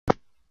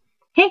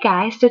Hey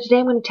guys, so today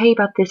I'm going to tell you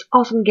about this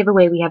awesome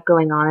giveaway we have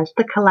going on. It's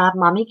the Collab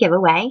Mommy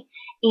giveaway,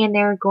 and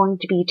there are going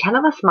to be 10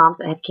 of us moms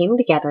that have came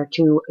together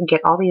to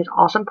get all these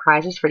awesome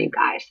prizes for you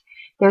guys.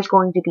 There's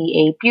going to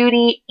be a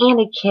beauty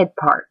and a kid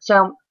part.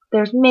 So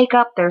there's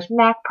makeup, there's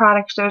MAC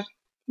products, there's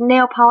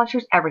nail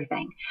polishers,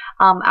 everything.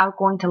 I'm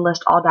going to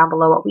list all down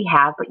below what we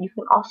have, but you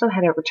can also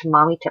head over to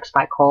Mommy Tips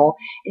by Cole,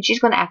 and she's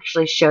going to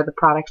actually show the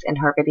products in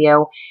her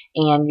video,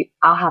 and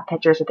I'll have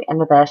pictures at the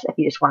end of this if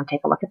you just want to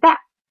take a look at that.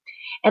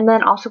 And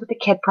then also with the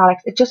kid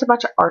products, it's just a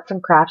bunch of arts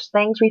and crafts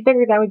things. We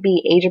figured that would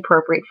be age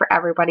appropriate for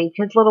everybody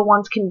because little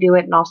ones can do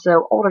it and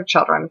also older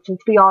children.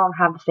 Since we all don't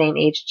have the same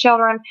age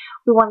children,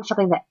 we wanted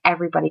something that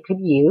everybody could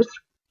use.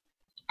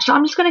 So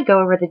I'm just going to go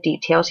over the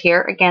details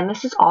here. Again,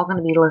 this is all going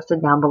to be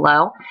listed down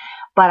below,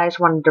 but I just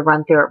wanted to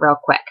run through it real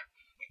quick.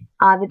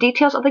 The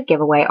details of the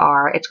giveaway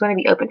are it's going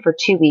to be open for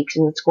 2 weeks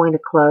and it's going to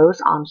close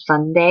on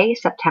Sunday,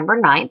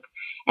 September 9th,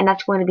 and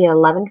that's going to be at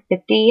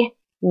 11:59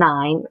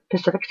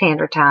 Pacific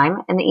Standard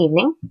Time in the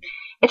evening.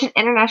 It's an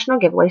international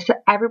giveaway, so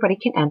everybody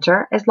can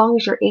enter as long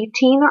as you're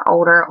 18 or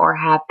older or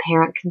have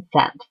parent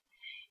consent.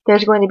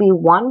 There's going to be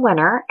one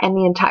winner, and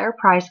the entire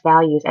prize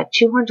value is at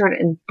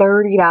 $230.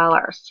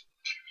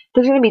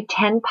 There's going to be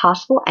 10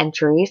 possible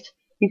entries.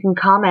 You can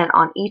comment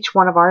on each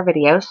one of our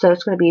videos, so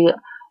it's going to be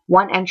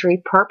one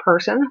entry per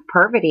person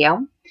per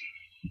video.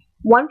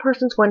 One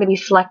person's going to be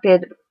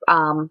selected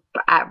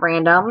at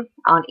random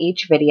on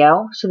each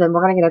video. So then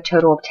we're going to get a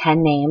total of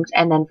 10 names,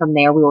 and then from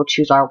there we will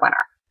choose our winner.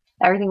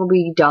 Everything will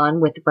be done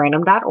with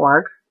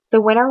random.org.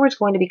 The winner was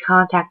going to be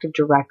contacted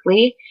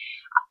directly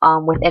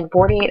within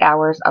 48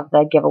 hours of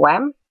the giveaway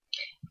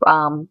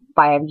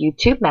via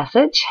YouTube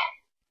message.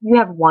 You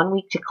have 1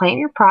 week to claim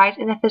your prize,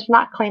 and if it's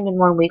not claimed in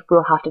 1 week,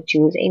 we'll have to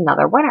choose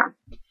another winner.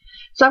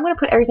 So I'm going to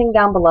put everything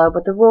down below,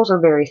 but the rules are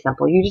very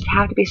simple. You just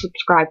have to be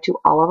subscribed to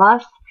all of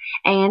us.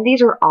 And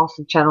these are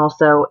awesome channels,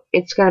 so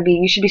it's going to be,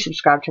 you should be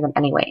subscribed to them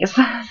anyways.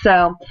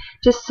 So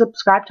just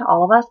subscribe to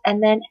all of us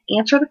and then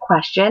answer the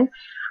question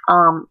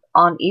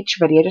on each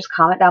video. Just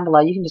comment down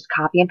below. You can just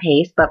copy and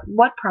paste, but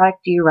what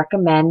product do you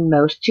recommend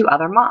most to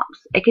other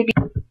moms? It can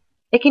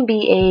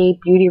be a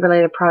beauty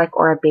related product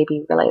or a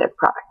baby related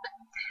product.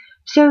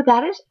 So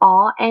that is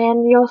all,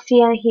 and you'll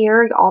see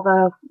here all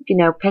the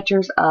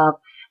pictures of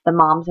the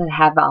moms that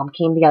have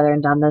came together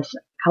and done this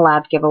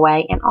collab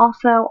giveaway, and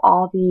also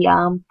all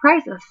the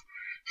prizes.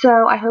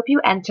 So I hope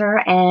you enter,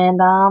 and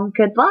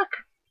good luck.